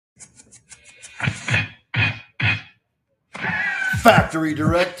Factory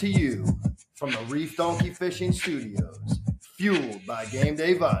direct to you from the Reef Donkey Fishing Studios, fueled by Game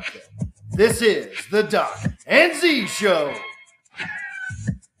Day Vodka. This is the Doc and Z Show.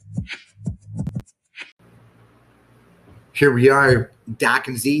 Here we are, Doc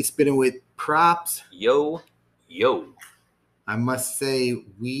and Z, spinning with props. Yo. I must say,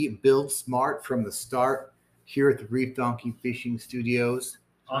 we build smart from the start here at the Reef Donkey Fishing Studios.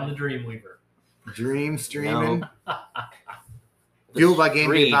 On the Dreamweaver. Dream streaming. Fueled by Game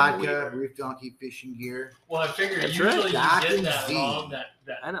Day Vodka, Reef Donkey Fishing Gear. Well, I figured That's usually right. you get that Doc and wrong,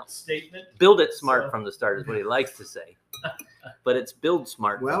 I know. that statement. Build it smart from the start is what he likes to say. But it's build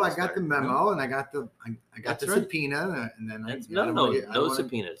smart. Well, from I the got start. the memo, and I got the That's right. subpoena, and then No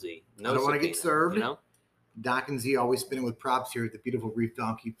subpoena, Z. I don't want to get served. You know? Doc and Z always spinning with props here at the beautiful Reef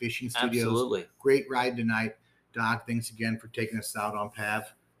Donkey Fishing Studios. Absolutely. Great ride tonight. Doc, thanks again for taking us out on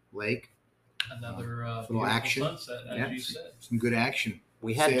Pav Lake. Another little action. sunset, as you said. Some good action.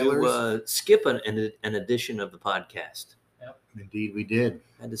 We had Sailors. to skip an edition of the podcast. Indeed, we did.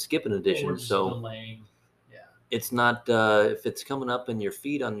 Had to skip an We're edition, just so delaying. Yeah. it's not if it's coming up in your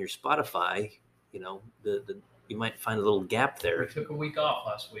feed on your Spotify, you know, the you might find a little gap We there. took a week off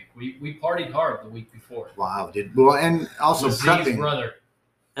last week. We partied hard the week before. Wow, and also With Z's prepping, brother.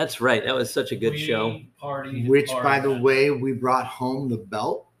 That's right. That was such a good show. Partied which, hard, by the man. way, we brought home the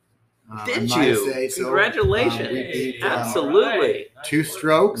belt. I Did might you? say so. Congratulations. We beat, Absolutely. All right. Nice 2 work.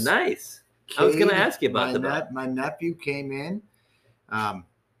 strokes. Nice. I was going to Cade, ask you about the belt. My nephew came in,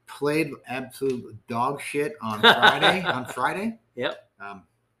 played absolute dog shit on Friday. Yep.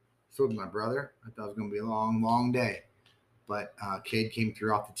 So did my brother. I thought it was going to be a long, long day. But Cade came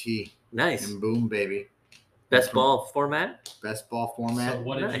through off the tee. Nice. And boom, baby. Best ball format? Best ball format. So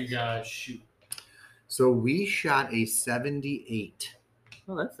what did you Nice. guys shoot? So we shot a 78.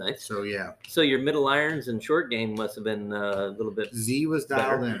 Oh, that's nice. So, yeah. So your middle irons and short game must have been a little bit Z was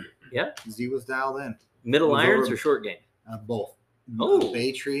dialed in. Yeah. Z was dialed in. middle Was irons over- or short game. Both. Oh.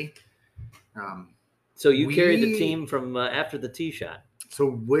 Bay tree. So you carried the we- team from after the tee shot. So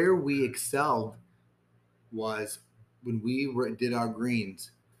where we excelled was when we did our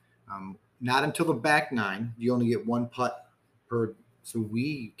greens. Not until the back 9. You only get 1 putt per. So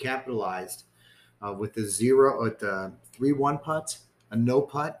we capitalized with the 3-1 putts, a no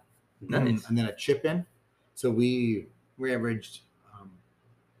putt, Nice. and then a chip in. So we averaged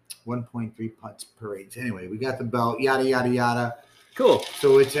 1.3 putts per 8. Anyway, we got the belt. Yada yada yada. Cool.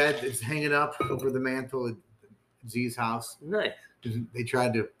 So it's hanging up over the mantle at Z's house. Nice. They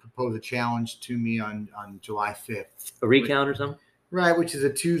tried to propose a challenge to me on July 5th. A recount or something? Right, which is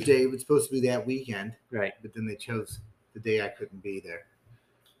a Tuesday. It was supposed to be that weekend, Right. but then they chose the day I couldn't be there.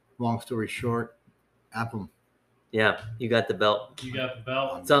 Long story short, Apple. Yeah. You got the belt. You got the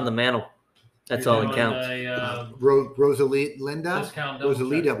belt. It's on the mantle. That's You're all that doing counts. a, Rosalinda discount double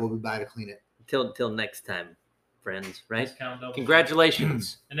Rosalita check. will be by to clean it. Till next time, friends. Right. Discount double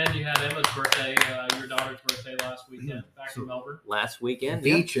Congratulations. check. And then you had Emma's birthday, your daughter's birthday last weekend, back in Melbourne. Last weekend.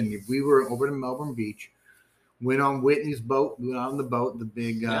 Yeah. Beach, and we were over in Melbourne Beach. Went on Whitney's boat. We went on the boat, the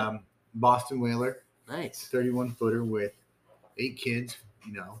big Yeah. Boston Whaler, Nice. 31 footer with 8 kids.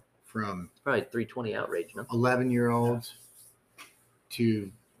 From Probably 320 outrage, no? 11-year-olds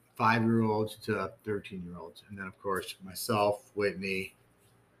to 5-year-olds to 13-year-olds, and then of course myself, Whitney,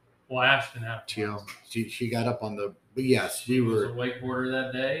 Well, Ashton had Teal. She got up on the. But yes, we She was a were. wakeboarder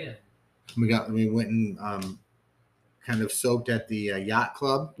that day. And We went and kind of soaked at the yacht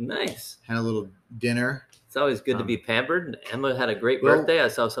club. Nice. Had a little dinner. It's always good to be pampered. Emma had a great Well- birthday. I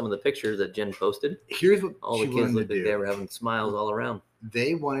saw some of the pictures that Jen posted. Here's what All she the kids wanted looked to like do. they were having smiles all around.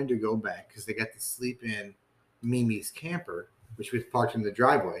 They wanted to go back because they got to sleep in Mimi's camper, which was parked in the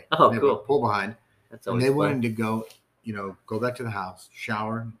driveway. Oh, They have a cool. pull behind. That's And always they fun. wanted to go back to the house,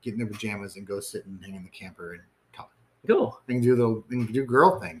 shower, get in their pajamas, and go sit and hang in the camper and talk. Cool. They can do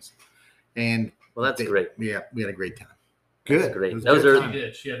girl things. And Well, that's they- great. Yeah, we had a great time. Good. That's great. It was a Those good are- she time.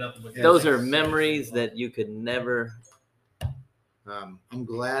 did. She had nothing but Those are good memories things. that you could never. I'm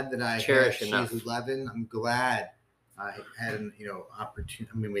glad that I Cherish had, enough. she's 11. I'm glad I had an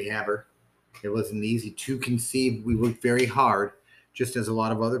opportunity. I mean, we have her. It wasn't easy to conceive. We worked very hard, just as a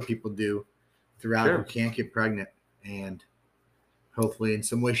lot of other people do throughout Sure. who can't get pregnant. And hopefully, in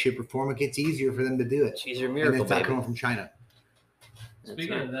some way, shape, or form, it gets easier for them to do it. She's your And miracle it's not baby. coming from China. That's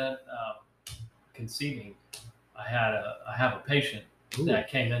Speaking right. of that, conceiving, I have a patient Ooh. that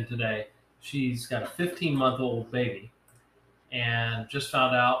came in today. She's got a 15-month-old baby, and just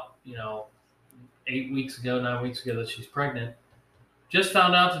found out, 9 weeks ago, that she's pregnant. Just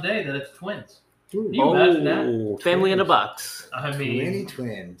found out today that it's twins. Ooh. Can you imagine that? Oh, family in a box. I Many mean,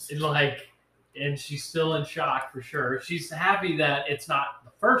 twins. it's like and she's still in shock for sure. She's happy that it's not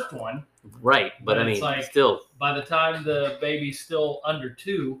the first one. Right, but I it's mean, like, still, by the time the baby's still under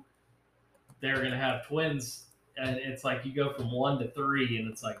 2, they're going to have twins. And it's like you go from 1 to 3, and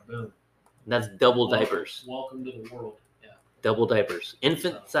it's like, boom. that's double diapers. Welcome to the world. Yeah. Double diapers.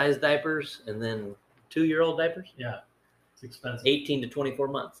 Infant-sized diapers, and then 2-year-old diapers. Yeah. It's expensive. 18 to 24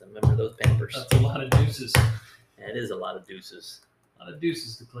 months. I remember those Pampers. That's a lot of deuces. That is a lot of deuces. A lot of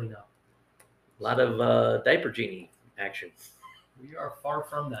deuces to clean up. A lot of diaper genie action. We are far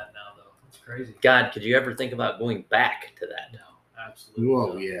from that now, though. It's crazy. God, could you ever think about going back to that? No, absolutely.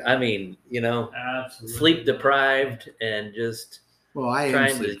 Whoa, not. yeah. I mean, Absolutely. sleep deprived and just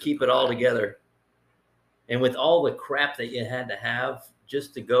trying to keep it all together. And with all the crap that you had to have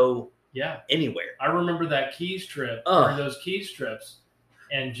just to go anywhere. I remember that Keys trip, or those Keys trips,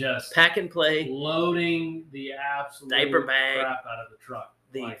 and just pack and play, loading the absolute diaper bag, crap out of the truck.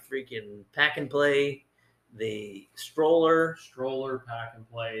 The freaking pack and play, the stroller, pack and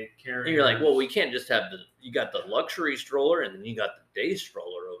play, carry. And you're like, well, we can't just have you got the luxury stroller and then you got the day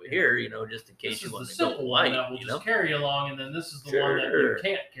stroller over here, just in case you want to go light. We'll just carry along, and then this is the one that you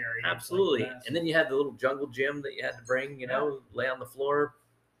can't carry. Absolutely. And then you had the little jungle gym that you had to bring, lay on the floor.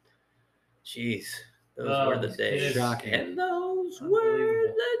 Jeez, those were the days. Shocking. And those were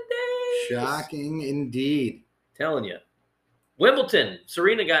the days. Shocking indeed. Telling you. Wimbledon,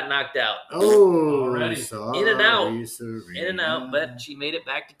 Serena got knocked out. Oh, already. Sorry, in and out. Serena. In and out, but she made it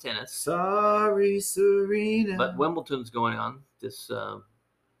back to tennis. Sorry, Serena. But Wimbledon's going on this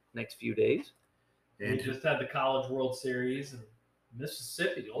next few days. And we just had the College World Series and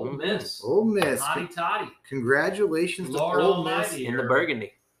Mississippi, Ole Miss. Ole Miss. Hotty toddy. Congratulations Lord to Ole Almighty. Miss. In the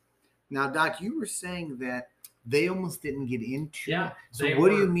Burgundy. Now, Doc, you were saying that they almost didn't get into. Yeah. So what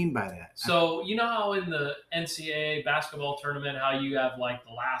do you mean by that? So you know how in the NCAA basketball tournament, how you have like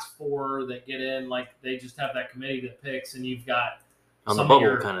the last 4 that get in, like they just have that committee that picks, and you've got on some the bubble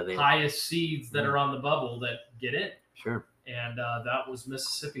of your kind of thing. highest seeds that are on the bubble that get in. Sure. And that was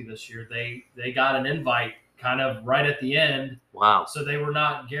Mississippi this year. They got an invite kind of right at the end. Wow. So they were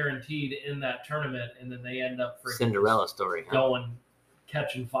not guaranteed in that tournament, and then they end up Cinderella story. Going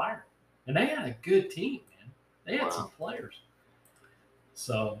catching fire. And they had a good team, man. They had some players.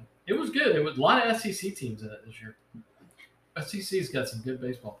 So it was good. It was a lot of SEC teams in it this year. SEC's got some good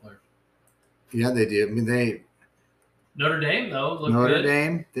baseball players. Yeah, they do. I mean, Notre Dame, though, looked Notre good.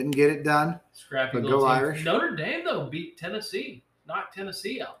 Dame didn't get it done. Scrappy but little go team. Irish. Notre Dame, though, beat Tennessee. Knocked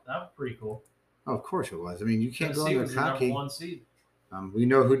Tennessee out. That was pretty cool. Oh, of course it was. I mean, you can't Tennessee go was into the number cocky. 1 seed. We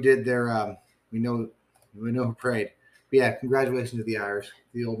know who did their. We know who prayed. But yeah, congratulations to the Irish,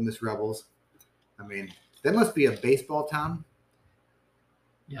 the Ole Miss Rebels. I mean, that must be a baseball town.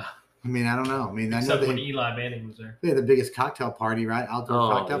 Yeah. I mean, I don't know. I mean, Except I know when Eli Manning was there. they had the biggest cocktail party, right?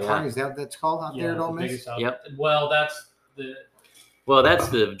 Outdoor cocktail party. Is that what that's called out there at Ole Miss? Yep. Well, that's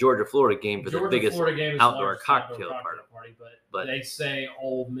the Georgia-Florida game for the biggest game is outdoor the cocktail party. But they say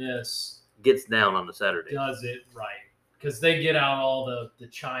Ole Miss gets down on the Saturday. does it right because they get out all the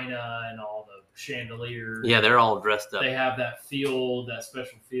china and all the chandeliers. Yeah, they're all dressed up. They have that field, that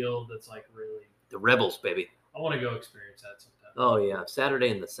special field that's like really The Rebels, baby. I want to go experience that sometime. Oh, yeah. Saturday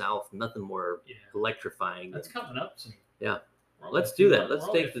in the South, nothing more electrifying. That's coming up soon. Yeah. Let's do that. Let's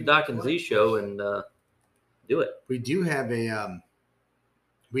take the Doc and Z show and do it. We do have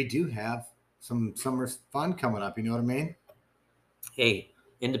some summer fun coming up. You know what I mean? Hey,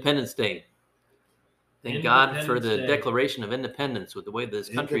 Independence Day. Thank God for the Day. Declaration of Independence. With the way this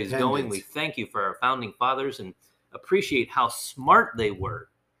country is going, we thank you for our founding fathers and appreciate how smart they were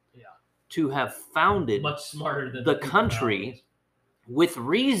to have founded much smarter than the country with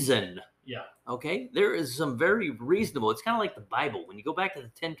reason. Yeah. Okay? There is some very reasonable. It's kind of like the Bible. When you go back to the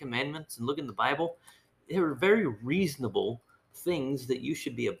 10 Commandments and look in the Bible, there are very reasonable things that you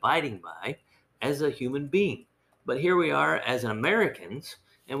should be abiding by as a human being. But here we are as Americans,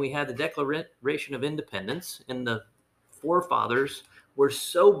 and we have the Declaration of Independence, and the forefathers were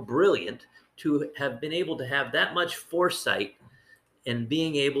so brilliant to have been able to have that much foresight and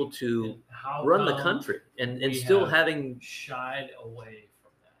being able to run the country and still having shied away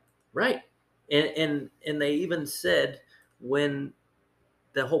from that. Right. And they even said when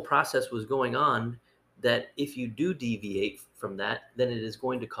the whole process was going on that if you do deviate from that, then it is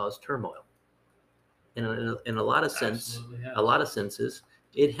going to cause turmoil. And in a lot of senses,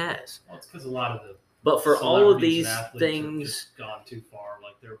 it has. Well, it's because a lot of the but for all of these have things just gone too far.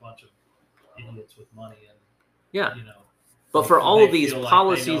 Like they're a bunch of idiots with money and yeah. But for all of these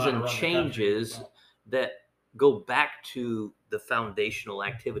policies and changes that go back to the foundational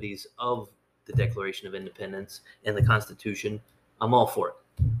activities of the Declaration of Independence and the Constitution, I'm all for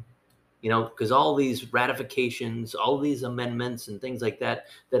it. because all these ratifications, all these amendments and things like that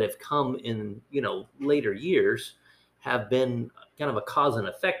have come in, later years have been kind of a cause and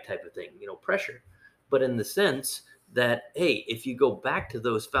effect type of thing, pressure. But in the sense that, hey, if you go back to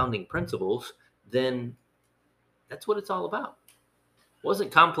those founding principles, then that's what it's all about. It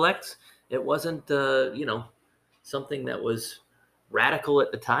wasn't complex. It wasn't, something that was radical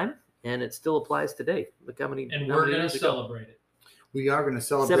at the time, and it still applies today. Look how many. And we're going to celebrate it. We are going to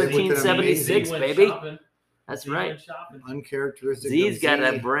celebrate with an 1776, amazing, baby. Shopping. That's Z right. went shopping. uncharacteristic. Z's of got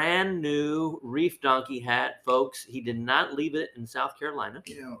Z. a brand new Reef Donkey hat, folks. He did not leave it in South Carolina.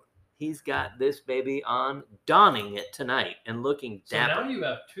 He's got this baby on, donning it tonight and looking So dapper. now you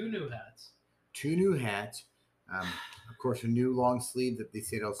have 2 new hats. 2 new hats. Of course, a new long sleeve that the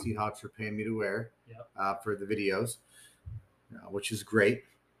Seattle Seahawks are paying me to wear for the videos, which is great.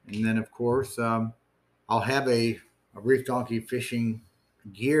 And then, of course, I'll have a Reef Donkey fishing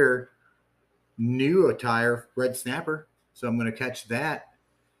gear new attire, red snapper. So I'm going to catch that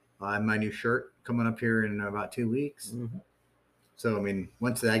on my new shirt coming up here in about 2 weeks. Mm-hmm. So, I mean,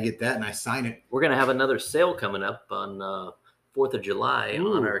 once I get that and I sign it. We're going to have another sale coming up on 4th of July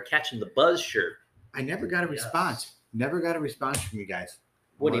on our Catching the Buzz shirt. I never got a response. Never got a response from you guys.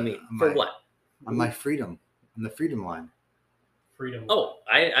 What do you mean? For what? On my Freedom. On the Freedom line. Freedom. Oh,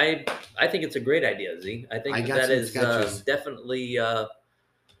 I think it's a great idea, Z. I think that is definitely.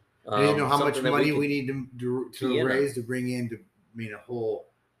 I didn't know how much money we need to raise raise to bring in to a whole.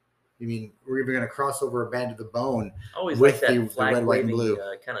 I mean, we're even going to cross over a band to the bone. Always with like that the flag red, white, and waving blue.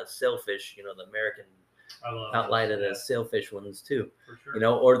 kind of sailfish. The American outline of the sailfish ones too. For sure.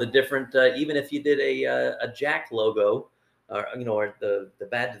 Or the different. Even if you did a Jack logo, or the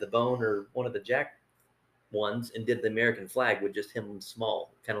bad to the bone, or one of the Jack ones, and did the American flag with just him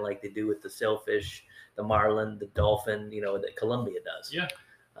small, kind of like they do with the sailfish, the marlin, the dolphin, that Columbia does. Yeah.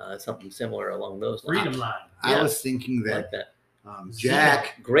 Something similar along those lines. Freedom line. I was thinking that, Like that.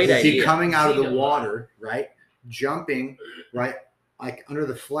 Jack Great would be idea. coming out of the Zeta. water, right? Jumping, right? Like under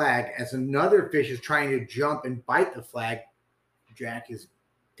the flag as another fish is trying to jump and bite the flag. Jack is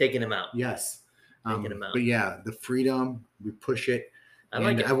Taking him out. yes. Taking him out. But yeah, the Freedom, we push it. I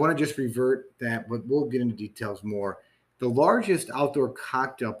like it. I want to just revert that, but we'll get into details more. The largest outdoor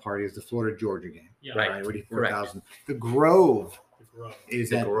cocktail party is the Florida Georgia game. Yeah. Right. Already 4,000. The Grove The Grove.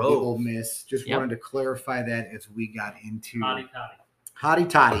 is The at Grove. the Ole Miss. Just Yep. wanted to clarify that as we got into Hotty toddy. Hotty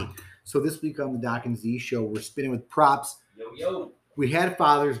Toddy. So this week on the Doc and Z show, we're spinning with props. Yo. We had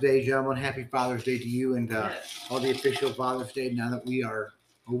Father's Day, gentlemen. Happy Father's Day to you and Yes. all the official Father's Day. Now that we are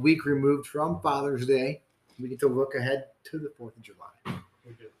a week removed from Father's Day, we get to look ahead to the 4th of July.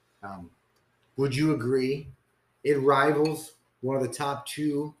 We do. Would you agree it rivals one of the top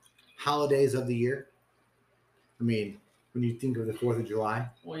 2 holidays of the year? I mean, when you think of the 4th of July.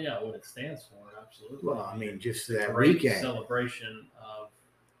 Well, yeah, what it stands for, absolutely. Well, I mean, just that Great weekend. celebration of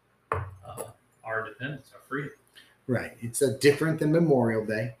our independence, our freedom. Right. It's different than Memorial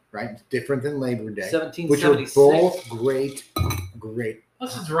Day, right? It's different than Labor Day. 1776. Which are both great.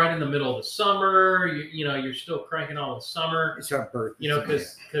 Plus, it's right in the middle of the summer. You're still cranking on with summer. It's our birthday.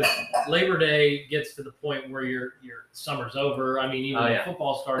 Because Labor Day gets to the point where your summer's over. I mean, even when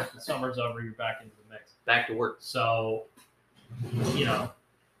football starts, the summer's over. You're back into the mix. Back to work. So,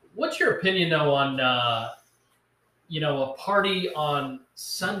 what's your opinion though on a party on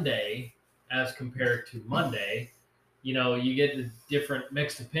Sunday as compared to Monday? You get the different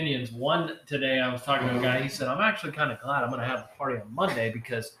mixed opinions. One today, I was talking to a guy. He said, "I'm actually kind of glad I'm going to have a party on Monday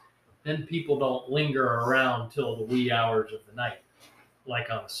because then people don't linger around till the wee hours of the night, like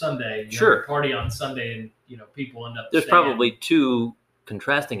on a Sunday. Sure. Party on Sunday, and people end up. There's staying. probably 2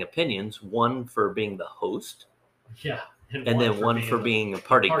 contrasting opinions. One for being the host, yeah, and then one for the being a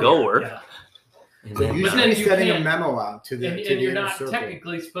party party, goer. Yeah. And So then, you But should then be you sending a can't- memo out to the And to the you're inner not circle.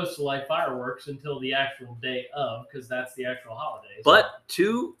 technically supposed to light fireworks until the actual day of, because that's the actual holiday. But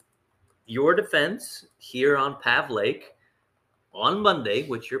to your defense, here on Pav Lake on Monday,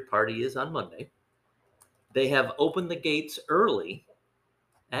 which your party is on Monday, they have opened the gates early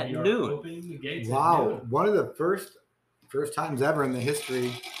at We are noon. opening the gates at Wow, noon. one of the first times ever in the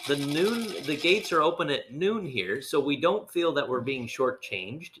history. The gates are open at noon here, so we don't feel that we're being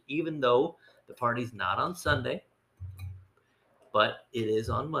shortchanged, even though the party's not on Sunday, but it is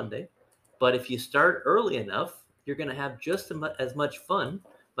on Monday. But if you start early enough, you're going to have just as much fun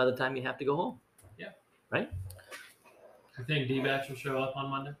by the time you have to go home. Yeah. Right? I think D-Batch will show up on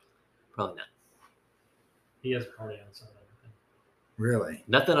Monday. Probably not. He has a party on Sunday. I think. Really?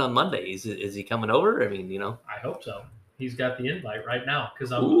 Nothing on Monday. Is he coming over? I mean, I hope so. He's got the invite right now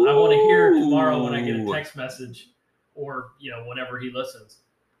because I want to hear tomorrow when I get a text message or whenever he listens.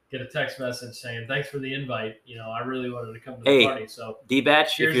 get a text message saying, "Thanks for the invite. You know, I really wanted to come to the Hey, party." So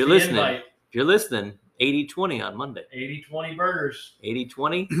D-Batch, here's if you're the listening, invite. if you're listening, 80-20 on Monday. 80-20 burgers.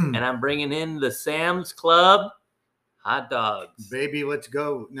 80-20, and I'm bringing in the Sam's Club hot dogs. Baby, let's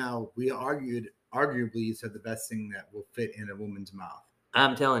go. Now, we arguably, you said the best thing that will fit in a woman's mouth.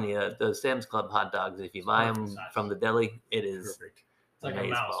 I'm telling you, the Sam's Club hot dogs, if you buy them from the deli, it is Perfect. It's like a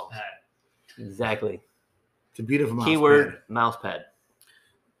mouse pad. Exactly. It's a beautiful mouse Keyword, pad. mouse pad.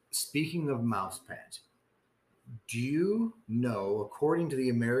 Speaking of mouse pads, do you know, according to the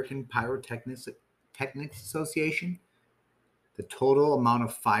American Pyrotechnics Association, the total amount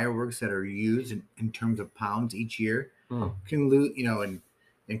of fireworks that are used in terms of pounds each year can lose,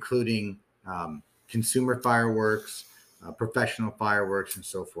 including consumer fireworks, professional fireworks, and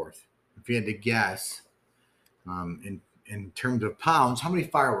so forth. If you had to guess, in terms of pounds, how many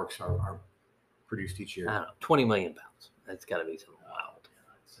fireworks are produced each year? I don't know, 20 million pounds. That's got to be something wild.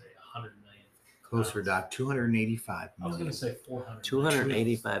 I'd say 100 million. Closer, Doc. 285 million. I was going to say 400.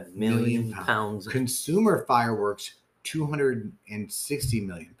 285 million pounds. Consumer fireworks, 260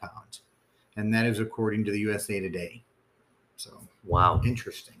 million pounds. And that is according to the USA Today. So, wow.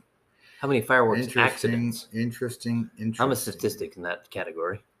 Interesting. How many fireworks accidents? Interesting. I'm a statistic in that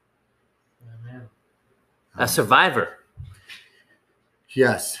category. Yeah, man. A survivor.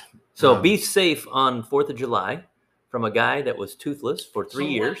 Yes. So be safe on 4th of July from a guy that was toothless for 3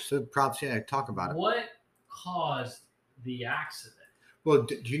 years. So props, yeah, talk about it. What caused the accident? Well,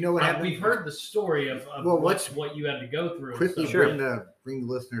 do you know what happened? We've heard the story of what you had to go through. Quickly, so bring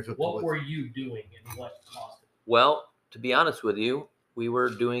the listeners up. What were you doing and what caused it? Well, to be honest with you, we were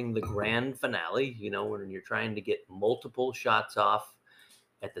doing the grand finale, when you're trying to get multiple shots off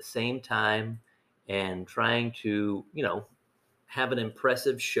at the same time and trying to, have an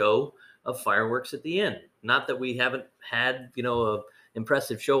impressive show of fireworks at the end. Not that we haven't had, a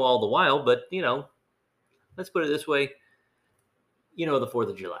impressive show all the while, but, let's put it this way. The 4th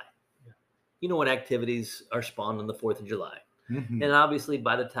of July. Yeah. You know what activities are spawned on the 4th of July. Mm-hmm. And obviously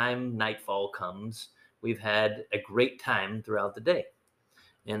by the time nightfall comes, we've had a great time throughout the day.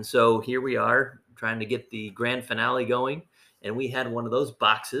 And so here we are trying to get the grand finale going. And we had one of those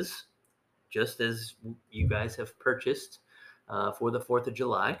boxes, just as you guys have purchased for the 4th of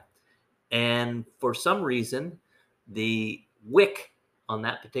July. And for some reason, the wick on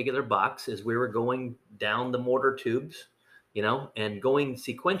that particular box, as we were going down the mortar tubes, and going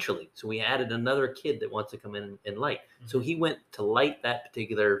sequentially. So we added another kid that wants to come in and light. Mm-hmm. So he went to light that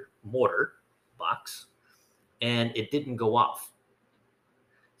particular mortar box, and it didn't go off.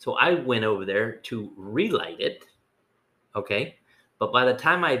 So I went over there to relight it, okay? But by the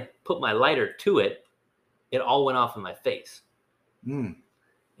time I put my lighter to it, it all went off in my face. Mm.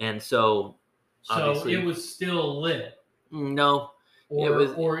 And so it was still lit. No.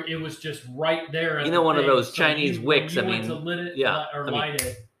 Or it was just right there. One of those Chinese wicks. Went to lit it, light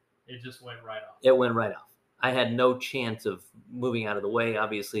it, it just went right off. It went right off. I had no chance of moving out of the way.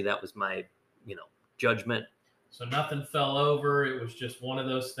 Obviously, that was my, judgment. So nothing fell over. It was just one of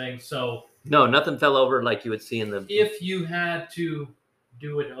those things. So no, nothing fell over like you would see in the. If you had to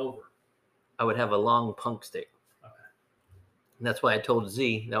do it over, I would have a long punk stick. Okay. And that's why I told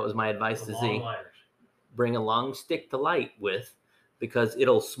Z. That was my advice to Z. Lighters. Bring a long stick to light with, because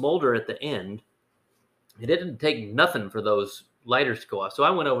it'll smolder at the end. It didn't take nothing for those lighters to go off. So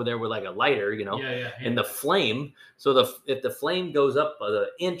I went over there with like a lighter, and the flame. So if the flame goes up an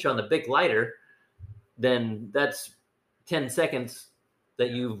inch on the big lighter, then that's 10 seconds that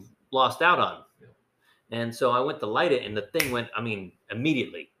you've lost out on. Yeah. And so I went to light it, and the thing went,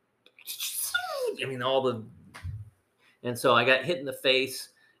 immediately. And so I got hit in the face.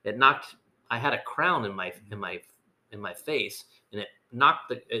 It knocked. I had a crown in my face, and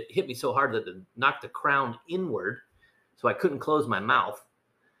it hit me so hard that it knocked the crown inward, so I couldn't close my mouth,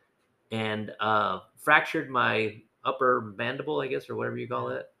 and fractured my upper mandible, I guess, or whatever you call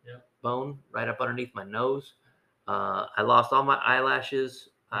it, bone right up underneath my nose. I lost all my eyelashes.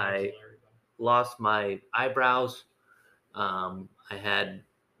 I lost my eyebrows. I had,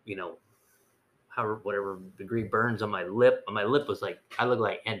 whatever degree burns on my lip. My lip was like, I look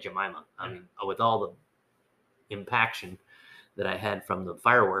like Aunt Jemima. With all the impaction that I had from the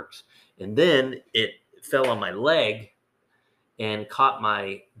fireworks. And then it fell on my leg and caught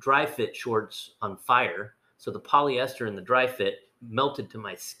my dry fit shorts on fire. So the polyester in the dry fit melted to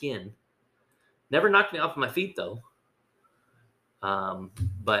my skin. Never knocked me off my feet though.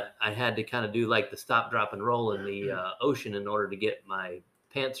 But I had to kind of do like the stop, drop, and roll in the ocean in order to get my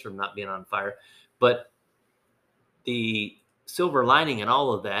pants from not being on fire. But the silver lining in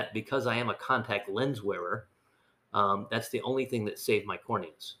all of that, because I am a contact lens wearer, That's the only thing that saved my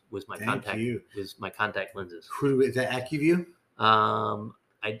corneas was my contact lenses. Who is that? AccuView?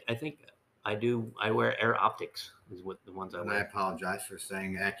 I think I do. I wear Air Optics is what the ones I And wear. I apologize for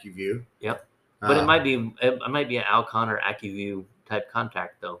saying AccuView. Yep. But it might be an Alcon or AccuView type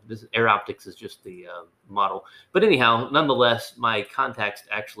contact though. This Air Optics is just the model. But anyhow, nonetheless, my contacts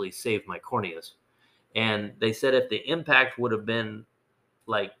actually saved my corneas. And they said if the impact would have been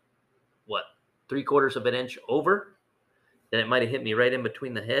like what 3/4 of an inch over, then it might have hit me right in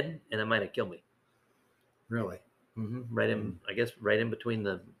between the head, and it might have killed me. Really? Right in, I guess, right in between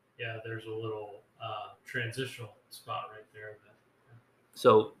the. Yeah, there's a little transitional spot right there.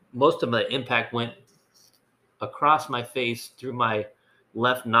 So most of the impact went across my face, through my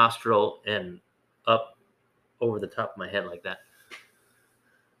left nostril, and up over the top of my head like that.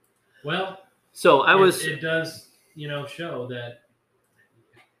 Well, so It does, show that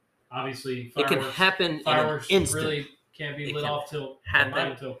obviously it can happen fireworks in an instant. really can't be lit off till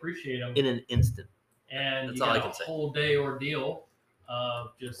happen to appreciate them in an instant. And that's you all got I can a say. whole day ordeal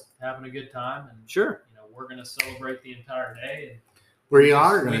of just having a good time. And Sure. we're going to celebrate the entire day. And we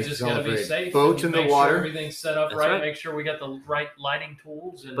are we going to just got to be safe. Boats in the make water. Sure everything's set up That's right. right. Make sure we got the right lighting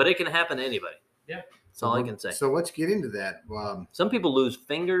tools. But it can happen to anybody. Yeah. That's all I can say. So let's get into that. Some people lose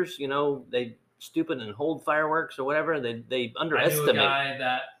fingers. They stupid and hold fireworks or whatever. They underestimate. I knew a guy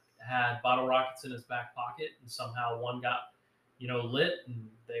that had bottle rockets in his back pocket, and somehow one got lit, and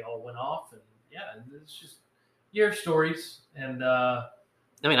they all went off. And it's just your stories. And I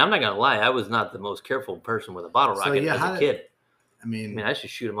mean, I'm not gonna lie. I was not the most careful person with a bottle rocket as a kid. I mean, I should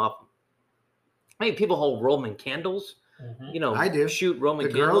shoot them off. I mean, people hold Roman candles. I do. Shoot Roman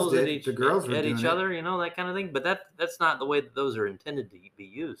the candles girls at did. each, the girls at each other, that kind of thing. But that's not the way that those are intended to be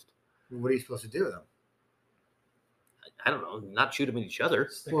used. What are you supposed to do with them? I don't know. Not shoot them at each other.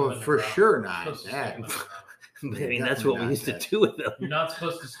 Well, for sure not that. I mean, that's what we used to do with them. You're not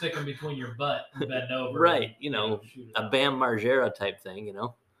supposed to stick them between your butt and bend over. Right. And, a Bam Margera type thing,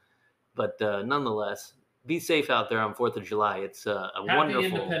 But nonetheless, be safe out there on 4th of July. It's a Happy wonderful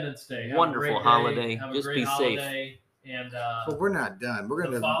Independence Day. Have wonderful holiday. Have Just a be great safe. Holiday. And but we're not done. We're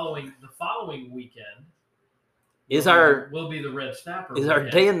gonna the following weekend will be the Red Snapper. Is our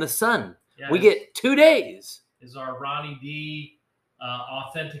day in the sun. Yeah, we get 2 days. Is our Ronnie D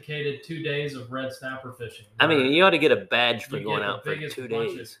authenticated 2 days of red snapper fishing? I mean, you ought to get a badge for going out for 2 days.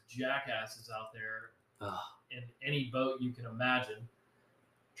 Bunch of jackasses out there in any boat you can imagine.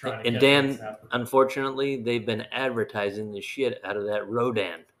 And Dan, unfortunately, they've been advertising the shit out of that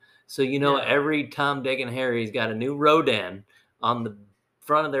Rodan. So every Tom, Dick, and Harry's got a new Rodan on the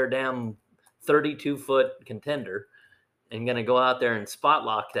front of their damn 32-foot contender, and gonna go out there and spot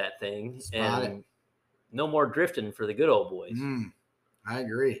lock that thing. No more drifting for the good old boys. I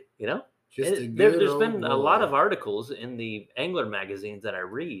agree. There's been a lot of articles in the angler magazines that I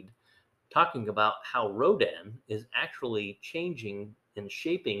read talking about how Rodan is actually changing and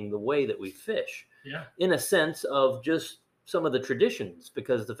shaping the way that we fish. Yeah. In a sense of just some of the traditions,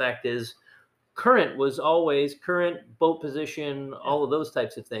 because the fact is current boat position, all of those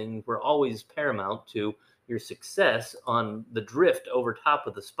types of things were always paramount to your success on the drift over top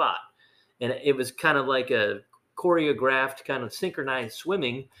of the spot. And it was kind of like a choreographed kind of synchronized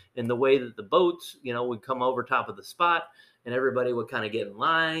swimming in the way that the boats, would come over top of the spot and everybody would kind of get in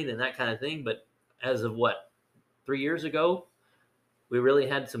line and that kind of thing. But as of 3 years ago, we really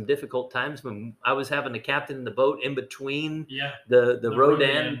had some difficult times when I was having to captain the boat in between the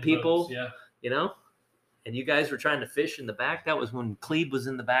Rodan people, boats, and you guys were trying to fish in the back. That was when Cleve was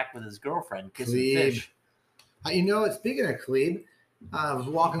in the back with his girlfriend kissing fish. Speaking of Cleve, I was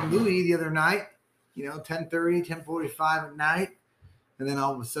walking Louis the other night, 10:30, 10:45 at night. And then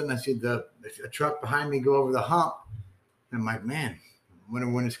all of a sudden I see a truck behind me go over the hump. And I'm like, man, I wonder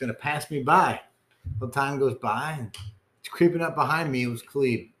when it's going to pass me by. Well, time goes by and it's creeping up behind me. It was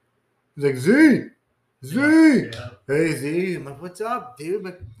Cleve. He's like, Z. Yeah. Hey, Z. I'm like, what's up, dude?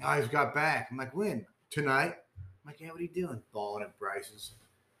 But I just got back. I'm like, when? Tonight? I'm like, yeah, what are you doing? Balling at Bryce's.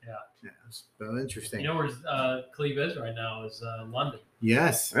 Yeah, it's so interesting. Where Cleve is right now is London.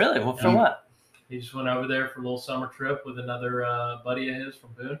 Yes. Really? Well, for what? He just went over there for a little summer trip with another buddy of his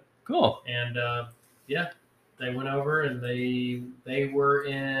from Boone. Cool. And they went over and they were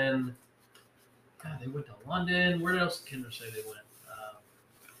in. God, they went to London. Where else did Kendra say they went?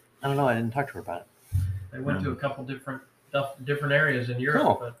 I don't know. I didn't talk to her about it. They went to a couple different areas in Europe,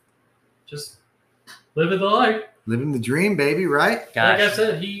 cool. But just living the life. Living the dream, baby, right? Gosh. Like I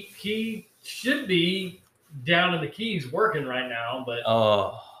said, he should be down in the Keys working right now, but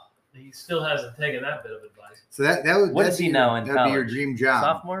he still hasn't taken that bit of advice. So that would what is he now in that'd college? be your dream job.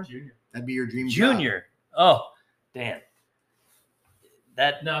 Sophomore? Junior. That'd be your dream job. Junior. Oh, Dan.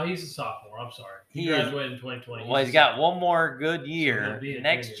 That No, he's a sophomore. I'm sorry. He He is- graduated in 2020. well, he's got one more good year. he'll be a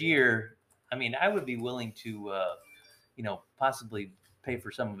Next junior. year, I mean, I would be willing to, possibly pay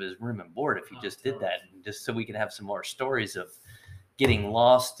for some of his room and board if he just did that, and just so we could have some more stories of getting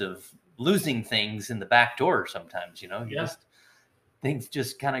lost, of losing things in the back door. Sometimes, things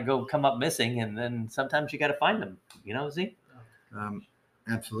just kind of come up missing, and then sometimes you got to find them. Z.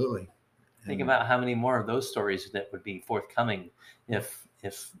 Absolutely. Think And about how many more of those stories that would be forthcoming if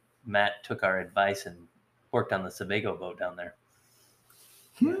Matt took our advice and worked on the Sebago boat down there.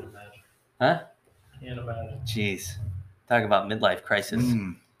 Can't imagine. Huh? Can't imagine. Jeez. Talk about midlife crisis.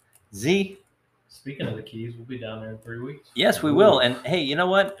 Z? Speaking of the Keys, we'll be down there in 3 weeks. Yes, we will. And hey, you know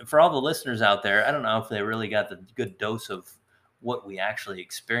what? For all the listeners out there, I don't know if they really got the good dose of what we actually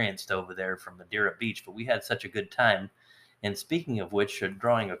experienced over there from Madeira Beach, but we had such a good time. And speaking of which,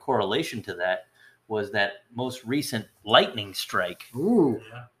 drawing a correlation to that, was that most recent lightning strike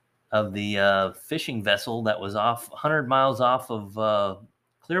Yeah. of the fishing vessel that was 100 miles off of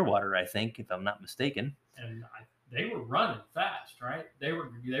Clearwater, I think, if I'm not mistaken. And they were running fast, right? They were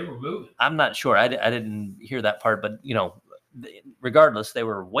moving. I'm not sure. I didn't hear that part, but regardless, they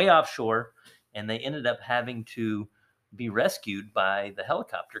were way offshore, and they ended up having to be rescued by the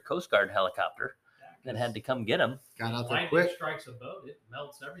helicopter, Coast Guard helicopter, that had to come get them. got out there Lightning quick. strikes a boat, it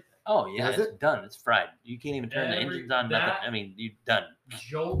melts everything. Oh yeah, Does it's done. It's fried. You can't even turn the engines on. Nothing. that- I mean, you're done.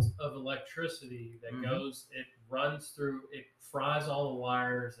 Jolt of electricity that Mhm. goes, it runs through, it fries all the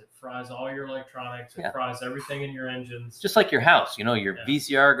wires, it fries all your electronics, it Yeah. fries everything in your engines. Just like your house, your Yeah.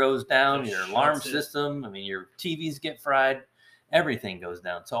 VCR goes down, Just your alarm shuts it. system. I mean, your TVs get fried. Everything goes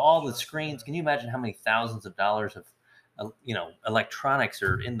down. So all the screens. Can you imagine how many thousands of dollars of electronics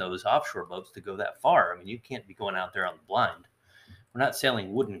are in those offshore boats to go that far? I mean, you can't be going out there on the blind. We're not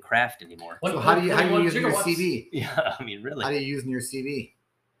sailing wooden craft anymore. So how do you use your gigawatts. CV? Yeah, I mean, really. How do you use in your CV?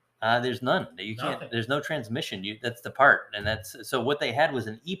 There's none. You can't. Nothing. There's no transmission. That's the part, and that's so. What they had was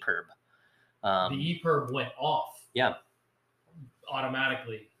an EPIRB. The EPIRB went off. Yeah.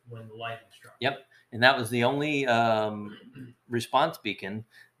 Automatically when the lightning struck. Yep. And that was the only response beacon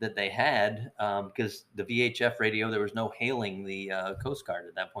that they had, because the VHF radio, there was no hailing the Coast Guard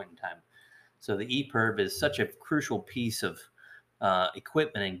at that point in time. So the EPIRB is such a crucial piece of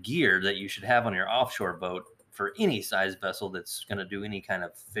equipment and gear that you should have on your offshore boat for any size vessel that's going to do any kind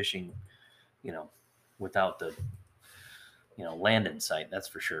of fishing, without the, land in sight, that's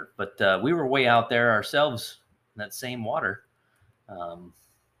for sure. But we were way out there ourselves in that same water,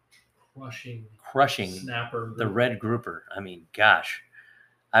 crushing snapper, the red grouper. I mean, gosh,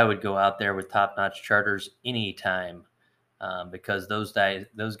 I would go out there with top-notch charters anytime, because those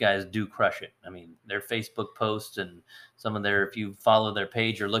guys do crush it. I mean, their Facebook posts and some of their, if you follow their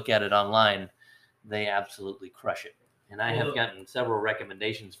page or look at it online, they absolutely crush it. And I have gotten several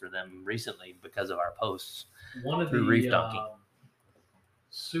recommendations for them recently because of our posts. One of through Reef Donkey. the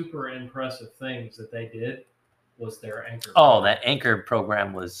super impressive things that they did was their anchor. Oh, that anchor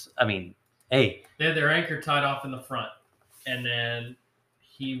program was, I mean, hey. They had their anchor tied off in the front, and then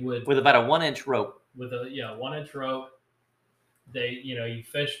he would, with about a 1-inch rope. with a 1-inch rope, they, you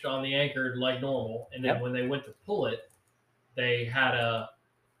fished on the anchor like normal, and then when they went to pull it, they had a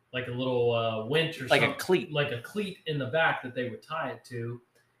little winch or like something, a cleat in the back that they would tie it to,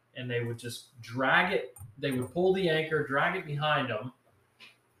 and they would just drag it. They would pull the anchor, drag it behind them,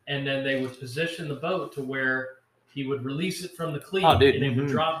 and then they would position the boat to where he would release it from the cleat, and it would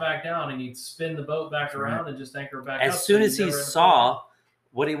drop back down, and he'd spin the boat back around and just anchor back up. As soon as he saw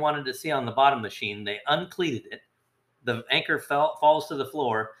what he wanted to see on the bottom machine, they uncleated it. The anchor falls to the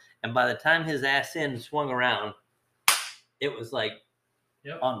floor, and by the time his ass end swung around, it was like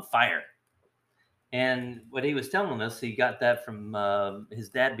on fire. And what he was telling us, he got that from his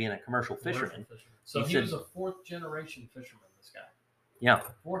dad being a commercial fisherman. So he was a 4th generation fisherman, this guy. Yeah.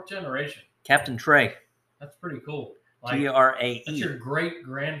 4th generation. Captain Trey. That's pretty cool. Trae. That's your great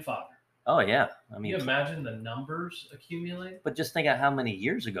grandfather. Oh yeah. I mean, can you imagine the numbers accumulate? But just think of how many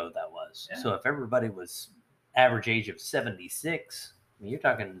years ago that was. Yeah. So if everybody was average age of 76, I mean, you're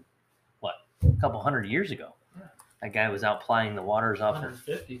talking what, a couple hundred years ago. Yeah. That guy was out plying the waters off.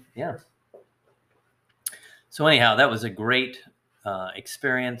 150. Yeah. So anyhow, that was a great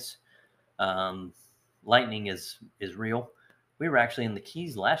experience. Lightning is real. We were actually in the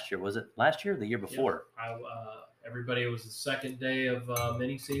Keys last year. Was it last year or the year before? Yeah. Everybody, it was the second day of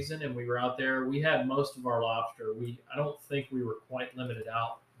mini season, and we were out there. We had most of our lobster. I don't think we were quite limited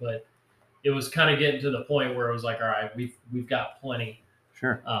out, but it was kind of getting to the point where it was like, all right, we've got plenty.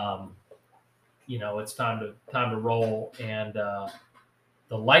 Sure. It's time to roll. And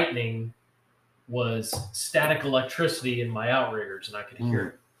the lightning was static electricity in my outriggers, and I could hear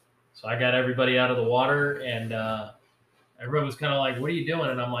it. So I got everybody out of the water, and everyone was kind of like, "What are you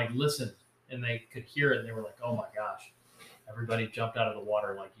doing?" And I'm like, "Listen," and they could hear it, and they were like, "Oh my gosh!" Everybody jumped out of the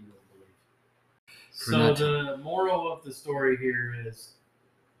water like you wouldn't believe. So the moral of the story here is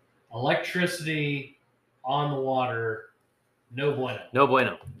electricity on the water, no bueno. No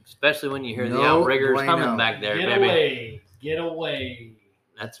bueno. Especially when you hear the outriggers humming back there, Get baby. away. Get away.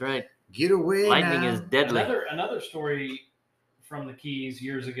 That's right. Get away. Lightning now. is deadly. Another story from the Keys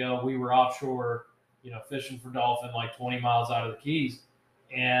years ago. We were offshore, fishing for dolphin like 20 miles out of the Keys,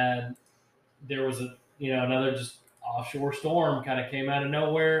 and there was another just offshore storm kind of came out of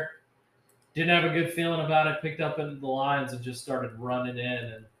nowhere. Didn't have a good feeling about it. Picked up into the lines and just started running in,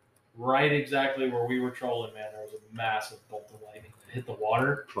 and right exactly where we were trolling, man, there was a massive bolt of lightning that hit the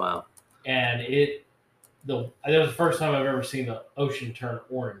water. Wow. And that was the first time I've ever seen the ocean turn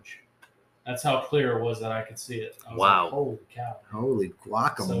orange. That's how clear it was that I could see it. I was wow. Like, holy cow. Holy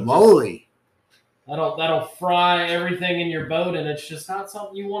guacamole. So that'll fry everything in your boat, and it's just not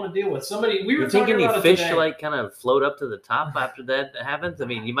something you want to deal with. You think any fish like kind of float up to the top after that happens? I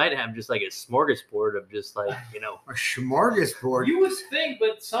mean, you might have just like a smorgasbord of just like, a smorgasbord. You would think,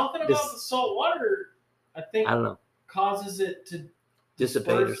 but something about the salt water, I think, I don't know, causes it to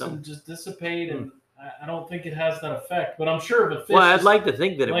dissipate or something. And just dissipate, and I don't think it has that effect. But I'm sure if a fish. Well, I'd like to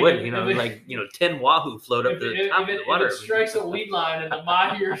think that it would. 10 wahoo float up to the top of the water. If it strikes a weed line and the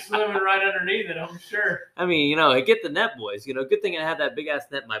mahi are swimming right underneath it, I'm sure. I mean, get the net, boys. Good thing I had that big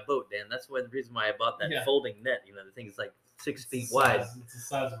ass net in my boat, Dan. That's the reason why I bought that folding net. The thing is like 6 feet wide. It's the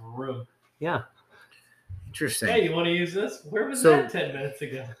size of a room. Yeah. Interesting. Hey, you want to use this? Where was that 10 minutes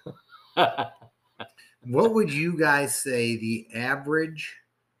ago? What would you guys say the average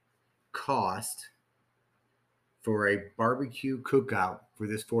cost for a barbecue cookout for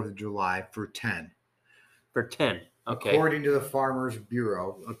this 4th of July for 10? For 10. Okay. According to the Farmers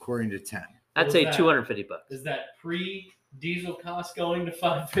Bureau, according to 10. I'd say $250. Is that pre-diesel cost going to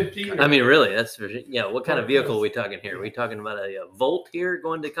 $550? I mean, really, that's what kind of vehicle are we talking here? Are we talking about a Volt here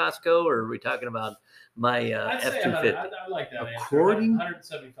going to Costco, or are we talking about my F-250? I like that. According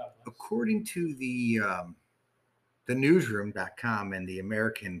 $175. According to the newsroom.com and the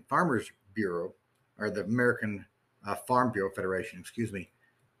American Farmers Bureau, or the American Farm Bureau Federation, excuse me,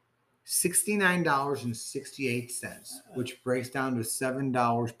 $69.68, which breaks down to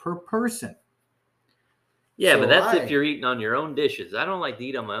 $7 per person. Yeah, but that's if you're eating on your own dishes. I don't like to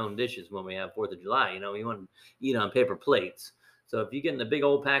eat on my own dishes when we have 4th of July. You want to eat on paper plates. So if you're getting a big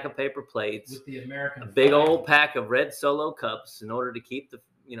old pack of paper plates, with the American big old pack of red Solo cups in order to keep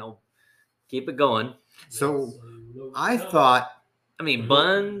keep it going. So I thought. I mean,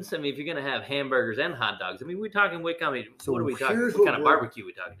 buns. I mean, if you're going to have hamburgers and hot dogs, I mean, what are we talking? What kind of barbecue are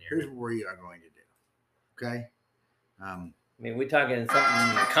we talking here? Here's what we are going to do. Okay. I mean, we talking something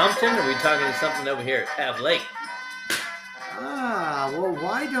in Compton, or are we talking something over here at Tav Lake? Well,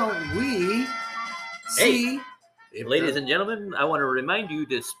 why don't we see? Hey, ladies and gentlemen, I want to remind you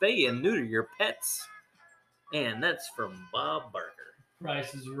to spay and neuter your pets. And that's from Bob Barker.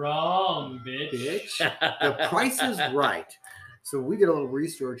 Price is wrong, bitch. The price is right. So we did a little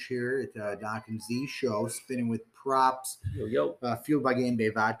research here at the Doc and Z show, spinning with props, fueled by Game Day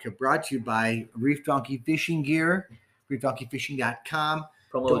Vodka, brought to you by Reef Donkey Fishing Gear, reefdonkeyfishing.com.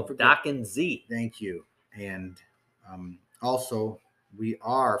 Promo Doc and Z. Thank you. And also, we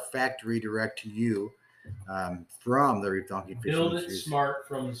are factory direct to you from the Reef Donkey Fishing Build it Studios. Smart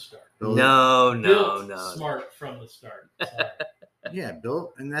from the start. No. Smart from the start. Sorry. Yeah,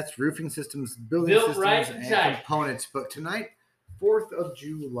 built, and that's roofing systems, building systems, right and tight. components. But tonight, 4th of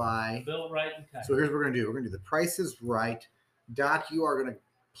July. Built right and tight. So here's what we're going to do. We're going to do the Price is Right. Doc, you are going to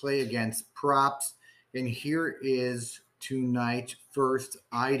play against props. And here is tonight's first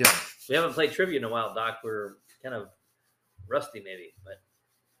item. We haven't played trivia in a while, Doc. We're kind of rusty maybe, but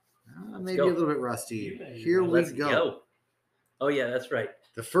maybe a little bit rusty. Here we go. Oh, yeah, that's right.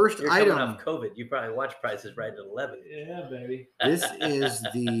 The first You're item. Coming off COVID. You probably watch Prices Right at 11. Yeah, baby. This is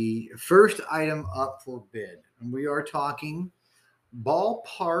the first item up for bid. And we are talking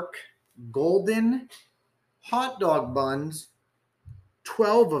ballpark golden hot dog buns,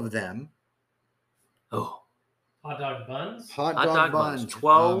 12 of them. Oh. Hot dog buns? Hot dog buns.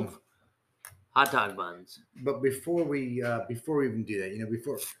 12 hot dog buns. But before we even do that,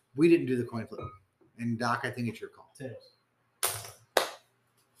 before we didn't do the coin flip. And Doc, I think it's your call.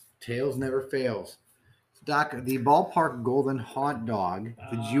 Tails never fails. Doc, the ballpark golden hot dog.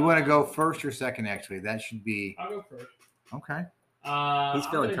 Did you want to go first or second? Actually, that should be. I'll go first. Okay. He's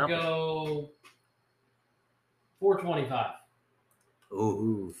feeling confident. Go $4.25.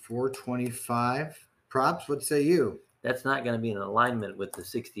 Ooh, 425. Props, what say you? That's not going to be in alignment with the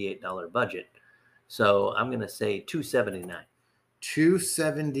 $68 budget. So I'm going to say $279.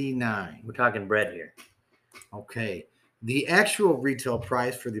 $279. We're talking bread here. Okay. The actual retail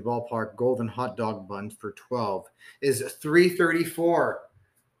price for the ballpark golden hot dog buns for 12 is $334.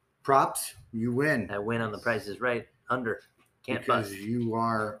 Props, you win. I win on the Price is Right. Under. Can't because bust. you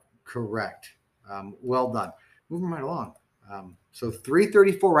are correct. Well done. Moving right along. So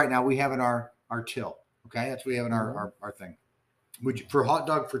 $334 right now we have in our till. Okay, that's what we have in our thing. For hot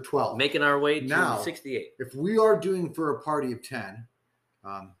dog for 12. Making our way to Now, 68. If we are doing for a party of 10,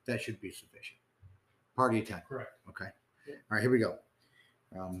 that should be sufficient. Party of 10. Correct. Okay. All right, here we go.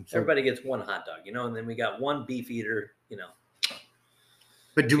 Everybody gets one hot dog, and then we got one beef eater,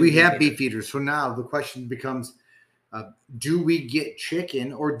 But do we have beef eaters? So now the question becomes, do we get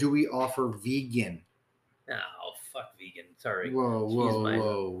chicken or do we offer vegan? Oh, fuck vegan. Sorry. Whoa.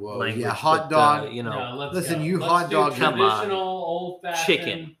 Language, Yeah, hot but, dog. No, listen, go. you Let's hot do dog. Come on. traditional old-fashioned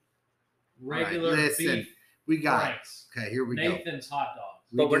Chicken. regular listen, beef. we got Franks. it. Okay, here we go. Nathan's hot dogs.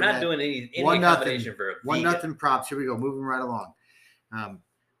 But we're did not that. doing any 1-0. combination for a vegan. 1-0 props. Here we go. Moving right along.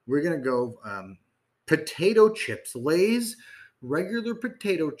 We're going to go potato chips. Lay's regular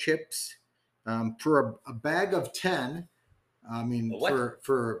potato chips for a bag of 10. I mean, What?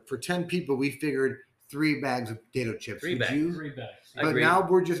 for 10 people, we figured 3 bags of potato chips. Three Would bags. you? 3 bags. I But agree. now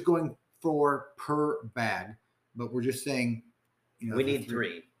we're just going for per bag. But we're just saying, We need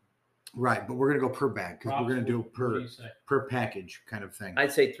 3. Right, but we're going to go per bag because we're going to do What do you say? per package kind of thing. I'd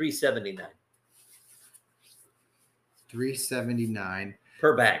say $379 $379.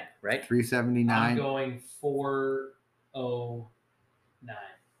 per bag, right? I'm $379. going 409.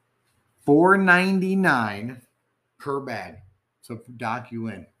 $4.99 per bag. So Doc, you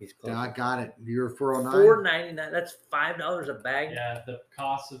win. He's close. Doc got it. You're $4.09. $4.99. That's $5 a bag. Yeah, the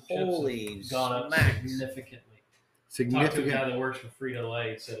cost of chips Holy has gone up smacks. significantly. Talked to a Significant. guy that works for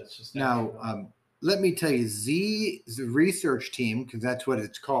Frito-Lay. Said it's just Now, let me tell you, the research team, because that's what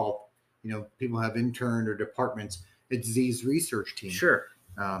it's called. People have interned or departments. It's Z's research team. Sure.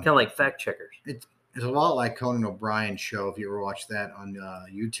 Kind of like fact checkers. It's a lot like Conan O'Brien's show, if you ever watched that on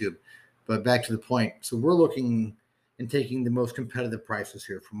YouTube. But back to the point. So we're looking and taking the most competitive prices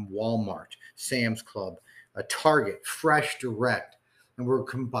here from Walmart, Sam's Club, Target, Fresh Direct, and we're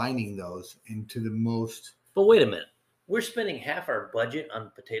combining those into the most. But wait a minute. We're spending half our budget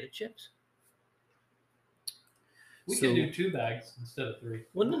on potato chips? we can do 2 bags instead of 3.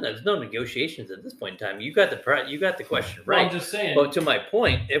 Well, no, there's no negotiations at this point in time. You got the question Well, right. I'm just saying. But to my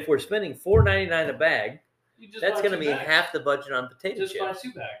point, if we're spending $4.99 a bag, you just that's buy going to 2 be bags. half the budget on potato Just buy chips.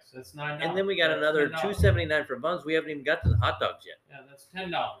 2 bags. That's $9. And then we got That's another $10. $2.79 for buns. We haven't even got to the hot dogs yet. Yeah, that's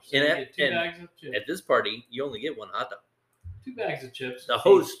 $10. So And you at- get 2 and bags of chips. At this party, you only get one hot dog. 2 bags of chips. The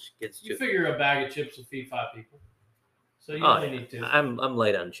host gets You 2. figure a bag of chips will feed 5 people. So you Oh, only need 2. I'm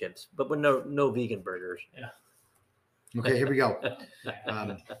light on chips, but with no vegan burgers. Okay, here we go.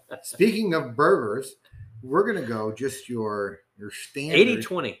 Speaking of burgers, we're gonna go just your standard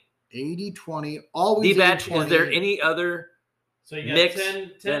 80-20. 80-20. Always D-batch, 80-20. is there any other? So you got mix,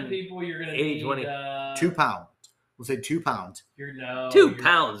 10 then people. You're going to 80-20. need 2 pounds? We'll say 2 pounds. You're no 2 you're-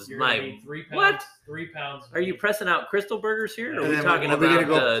 pounds, You're my- gonna need 3 pounds. what? 3 pounds. Are you pressing out Crystal Burgers here? Or are And we then talking are we about?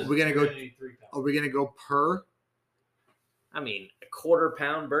 gonna go? We're gonna You're go. gonna need 3 pounds. Are we gonna go per? I mean, a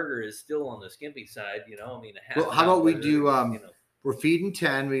quarter-pound burger is still on the skimpy side. I mean, a half. Well, how about we burger, do? We're feeding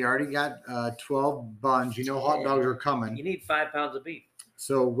 10. We already got 12 buns. Hot dogs are coming. You need 5 pounds of beef.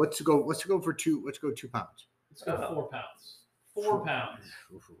 So let's go for 2. Let's go 2 pounds. Let's go 4 pounds. 4 pounds.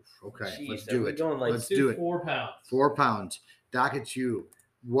 Okay, Jeez, let's are do we it. going like Let's Let's do it. 4 pounds 4 pounds. Doc, it's you.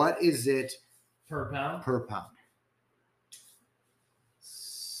 What is it per pound. per pound?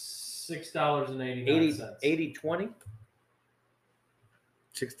 $6.89. 80-20?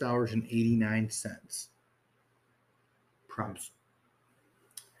 $6.89. Prompts.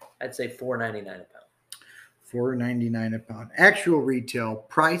 I'd say $4.99 a pound. $4.99 a pound. Actual retail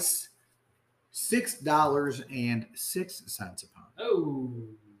price $6.06 a pound. Oh.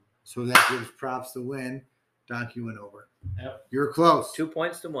 So that gives props the win. Doc, you went over. Yep. You're close. 2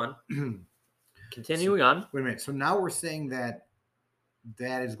 points to 1. Wait Continuing on. a minute. So now we're saying that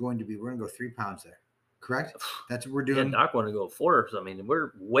is going to be, we're going to go 3 pounds there. Correct? That's what we're Yeah, doing. Doc want to go 4. So I mean,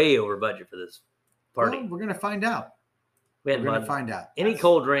 we're way over budget for this party. Well, we're going to find out. We We're had going to mud. find out. Any I'd-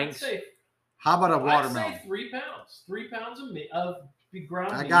 cold I'd drinks? say- How about a I'd watermelon? say 3 pounds. 3 pounds of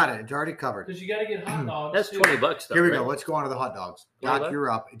ground I meat. got it. It's already covered. Because you got to get hot dogs. That's too. $20 though. Here we right? go. Let's go on to the hot dogs. 20 Doc, bucks? you're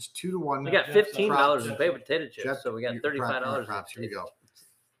up. It's 2-1. We got Jeff, $15 in Jeff. paper potato chips, Jeff, so we got you- $35. props. Here we go.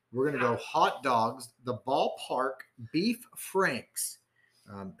 We're going to go hot dogs, the ballpark beef franks.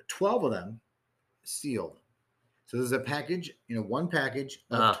 12 of them sealed. So there's a package, one package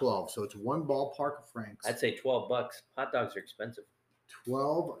of 12. So it's one ballpark of franks. I'd say $12. Hot dogs are expensive.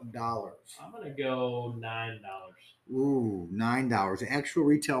 $12. I'm gonna go $9. Ooh, $9. The actual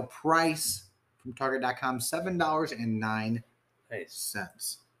retail price from Target.com, $7.09.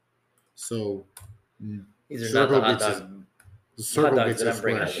 Nice. So These are not the hot dogs. The circle dogs gets that a I'm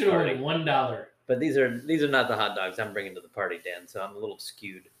bringing I square. should have won $1. But these are not the hot dogs I'm bringing to the party, Dan. So I'm a little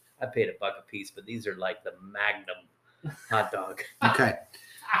skewed. I paid $1 a piece, but these are like the Magnum hot dog. Okay.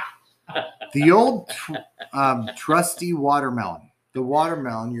 The old trusty watermelon. The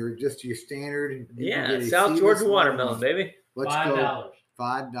watermelon, your standard. You can get a South seedless Georgia watermelon, baby. Let's $5. go.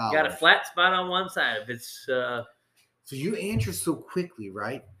 $5. Got a flat spot on one side. If it's So you answer so quickly,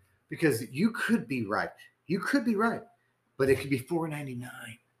 right? Because you could be right. But it could be $4.99.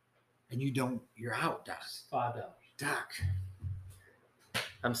 And you're out, Doc. $5. Doc.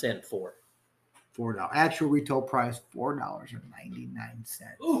 I'm saying $4. $4. Actual retail price, $4.99.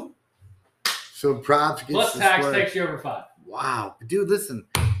 Ooh. So props gets Plus the tax square. takes you over $5. Wow. Dude, listen.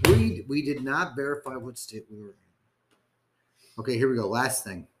 We did not verify what state we were in. Okay, here we go. Last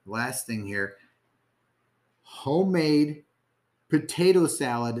thing here. Homemade potato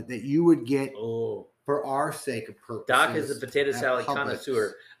salad that you would get for our sake of purposes. Doc is a potato salad Publix.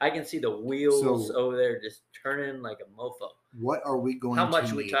 connoisseur. I can see the wheels over there just turning like a mofo. What are we going How to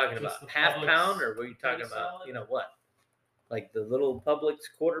much are we need? talking Just about? the Half Publix pound, or were you talking potato about, salad? what? Like the little Publix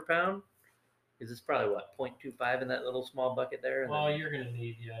quarter pound? Because it's probably, 0.25 in that little small bucket there? And Well, then- you're gonna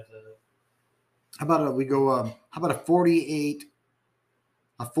need How about a 48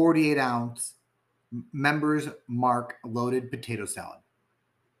 ounce Members Mark loaded potato salad?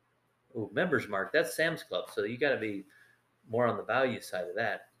 Oh, Members Mark, that's Sam's Club. So you got to be more on the value side of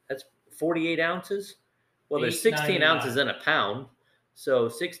that. That's 48 ounces. Well, there's 16 $8.99. ounces in a pound. So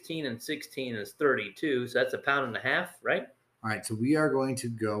 16 and 16 is 32. So that's a pound and a half, right? All right, so we are going to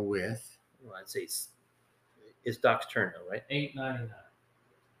go with Well, I'd say it's Doc's turn, though, right? $8.99.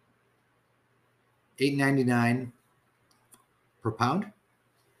 $8.99 per pound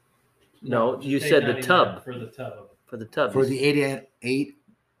No, you just said the $8.99 tub. for the tub of it. For the tub. for the 8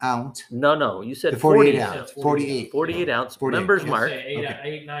 ounce. No. You said The 48 40 ounce. 48. 48 ounce 48. Members Yes. Mark. Say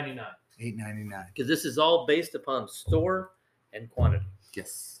Okay. $8.99. $8.99. Because this is all based upon store and quantity.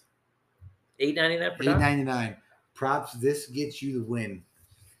 Yes. $8.99 per pound? $8.99. Props. This gets you the win.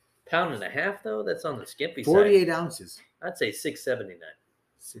 Pound and a half, though? That's on the skimpy 48 side. ounces. I'd say $6.79.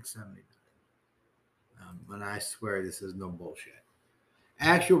 $6.79. And I swear this is no bullshit.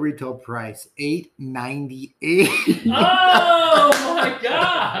 Actual retail price $8.98. Oh my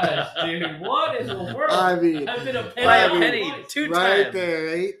gosh, dude! What in the world? I mean, I've been a penny, By a off penny, twice. two right times. there,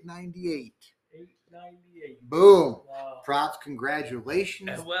 $8.98. $8.98. Boom. Wow. Props.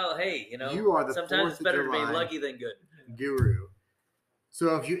 Congratulations, Well, hey, You are the sometimes 4th it's of better to July. be lucky than good. Guru.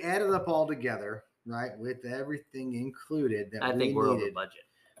 So if you add it up all together, right, with everything included that I think we we're needed, over budget.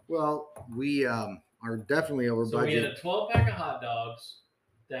 well, we are definitely over So we had budget. a 12-pack of hot dogs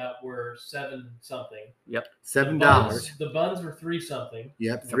that were $7-something. $7. The buns were $3-something.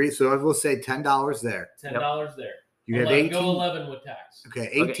 Yep, 3. So I will say $10 there. $10 there. You have 11, 18. Go 11 with tax. Okay,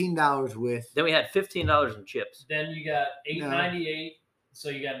 $18 with Then we had $15 in chips. Then you got $8.98. So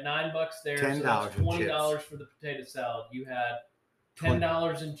you got $9 there. $10 So that's in $20 chips. for the potato salad. You had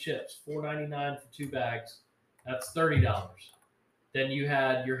 $10 in chips. $4.99 for 2 bags. That's $30. Then you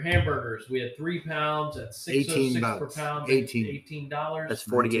had your hamburgers. We had 3 pounds at $6.06 per $18. pound. $18. That's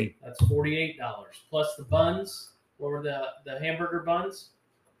 48. That's $48 plus the buns. What were the hamburger buns?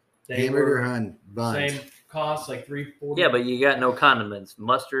 They hamburger were hun buns. same cost, like $3.40. Yeah, but you got no condiments.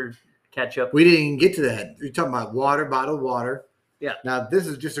 Mustard, ketchup, We didn't even get to that. You're talking about water, bottled water. Yeah. Now this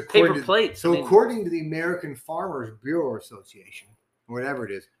is just according paper to plates. So I mean, according to the American Farmers Bureau Association, or whatever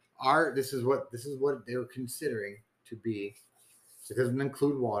it is, this is what they're considering to be. It doesn't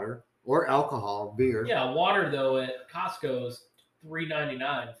include water or alcohol, beer. Yeah, water though at Costco is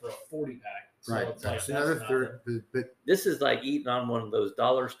 $3.99 for a 40-pack. So Right. it's like That's another nothing. third. But this is like eating on one of those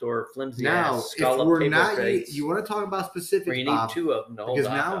dollar store flimsy now, ass if scallop we're paper not, crates you want to talk about where specifics, you need Bob, 2 of them to hold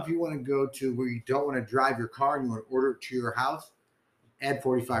because the hot now dog. if you want to go to where you don't want to drive your car and you want to order it to your house, add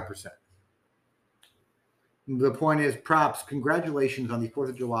 45%. The point is, props. Congratulations on the 4th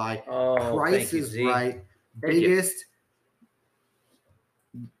of July. Oh, Price thank you, is Z. right. Thank you. Biggest.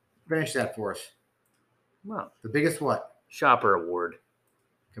 Finish that for us. Well, The biggest what? shopper award.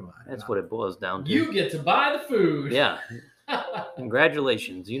 Come on. That's what it boils down to. You get to buy the food. Yeah.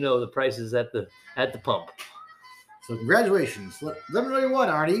 Congratulations. You know the prices at the pump. So congratulations. Let me know you won,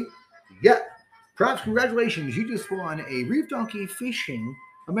 Arnie. You got Props, congratulations. You just won a Reef Donkey Fishing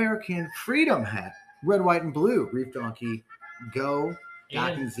American Freedom hat. Red, white, and blue. Reef Donkey Go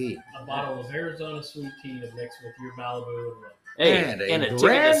Dock and Z. A bottle of Arizona sweet tea to mix with your Malibu and rum. Hey, And a and a ticket to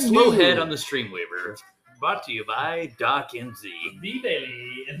brand Slow new- Head on the Streamweaver. Brought to you by Doc and Z. B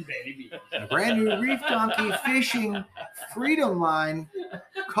Bailey and Bailey B. A brand new Reef Donkey Fishing Freedom Line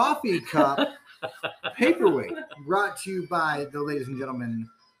coffee cup paperweight. Brought to you by the ladies and gentlemen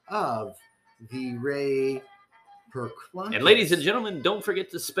of the Ray Perclunkus. And ladies and gentlemen, don't forget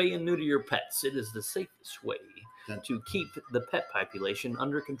to spay and neuter your pets. It is the safest way to keep the pet population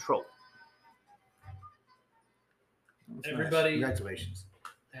under control. That's Everybody- nice. Congratulations.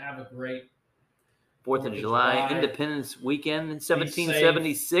 Have a great 4th of July, July. Independence Weekend in safe.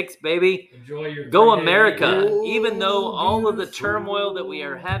 1776, baby. enjoy your Go 3-day America. Oh, Even though all of the beautiful. turmoil that we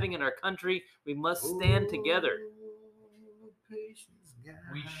are having in our country, we must stand together.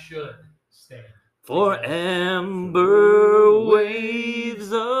 We should stand. For amber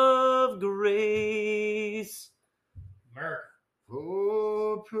waves of grace, America.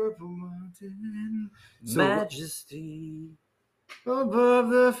 Oh, purple mountain. So, majesty. above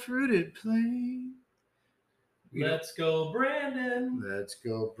the fruited plain. Let's go, Brandon. Let's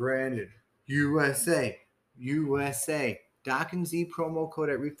go, Brandon. USA. USA. Dock and Z promo code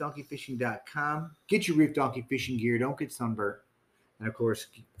at reefdonkeyfishing.com. Get your Reef Donkey fishing gear. Don't get sunburned. And of course,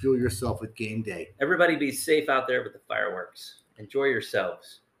 fuel yourself with game day. Everybody be safe out there with the fireworks. Enjoy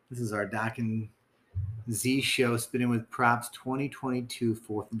yourselves. This is our Dock and Z show, Spinning with Props 2022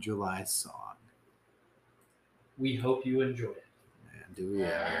 4th of July song. We hope you enjoy it. Man, do we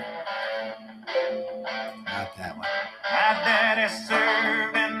ever? Not that one. My daddy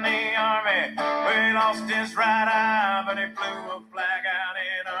served in the army. We lost his right eye, but he flew a flag out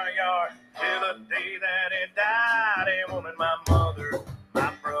in our yard. Till the day that he died, he wanted my mother,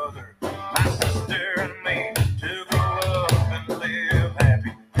 my brother, my sister, and me to grow up and live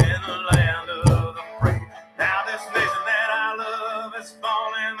happy in the land of the free. Now this nation that I love is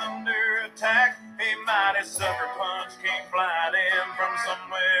falling under attack. A mighty sucker punch came flying in from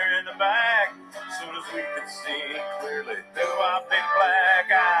somewhere in the back. Soon as we could see clearly through our big black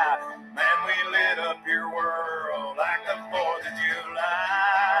eye, man, we lit up your world like the 4th of July.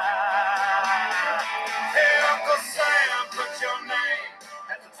 Hey, Uncle Sam, put your name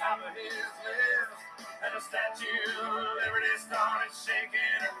at the top of his list, and the Statue of Liberty started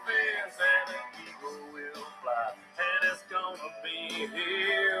shaking her fist, and the eagle will fly, and it's gonna be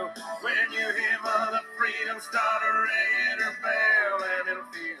here when you hear Mother Freedom start ringing her bell, and it'll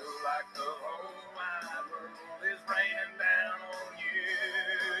feel like the whole wide world is raining down on you.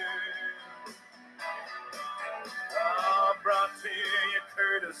 Brought to you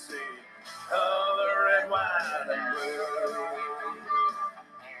courtesy of the red, white, and blue.